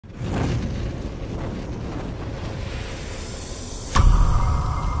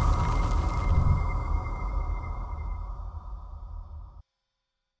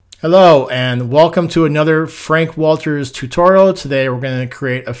Hello and welcome to another Frank Walters tutorial. Today we're going to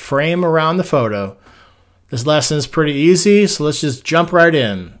create a frame around the photo. This lesson is pretty easy, so let's just jump right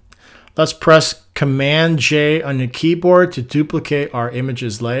in. Let's press Command J on your keyboard to duplicate our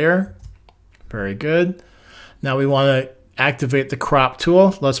images layer. Very good. Now we want to activate the crop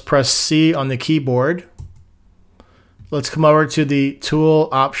tool. Let's press C on the keyboard. Let's come over to the tool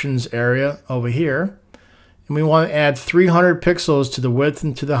options area over here. And we want to add 300 pixels to the width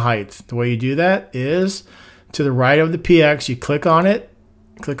and to the height. The way you do that is to the right of the PX, you click on it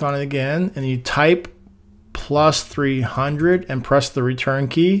again, and you type plus 300 and press the return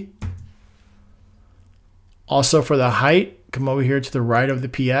key. Also for the height, come over here to the right of the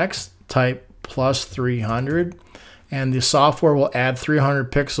PX, type plus 300, and the software will add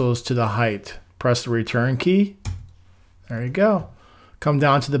 300 pixels to the height. Press the return key. There you go. Come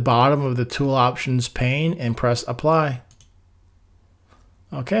down to the bottom of the tool options pane and press apply.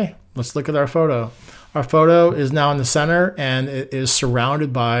 Okay, let's look at our photo. Our photo is now in the center and it is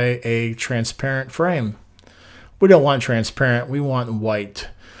surrounded by a transparent frame. We don't want transparent, we want white.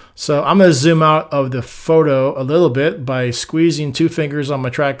 So I'm going to zoom out of the photo a little bit by squeezing 2 fingers on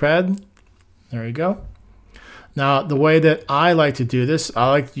my trackpad. There you go. Now, the way that I like to do this, I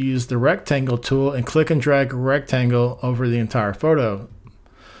like to use the rectangle tool and click and drag a rectangle over the entire photo.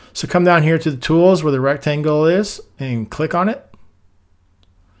 So come down here to the tools where the rectangle is and click on it.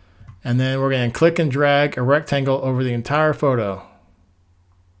 And then we're going to click and drag a rectangle over the entire photo.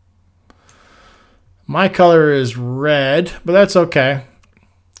 My color is red, but that's okay.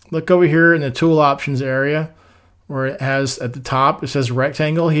 Look over here in the tool options area where it has at the top, it says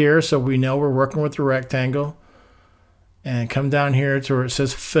rectangle here, so we know we're working with the rectangle. And come down here to where it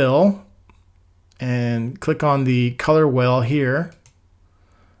says fill and click on the color wheel here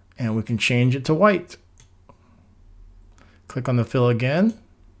and we can change it to white. Click on the fill again.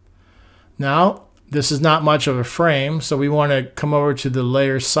 Now this is not much of a frame, so we want to come over to the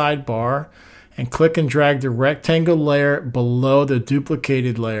layer sidebar and click and drag the rectangle layer below the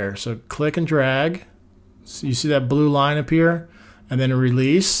duplicated layer. So click and drag. So you see that blue line up here and then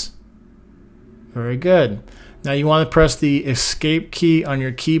release. Very good. Now you want to press the escape key on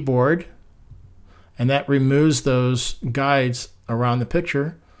your keyboard and that removes those guides around the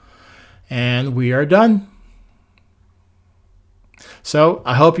picture and we are done. So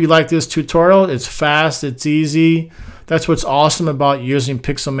I hope you like this tutorial. It's fast, it's easy. That's what's awesome about using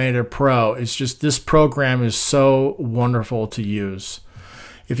Pixelmator Pro. It's just this program is so wonderful to use.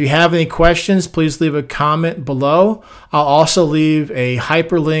 If you have any questions, please leave a comment below. I'll also leave a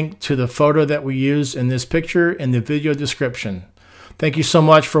hyperlink to the photo that we used in this picture in the video description. Thank you so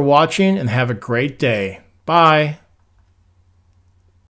much for watching and have a great day. Bye.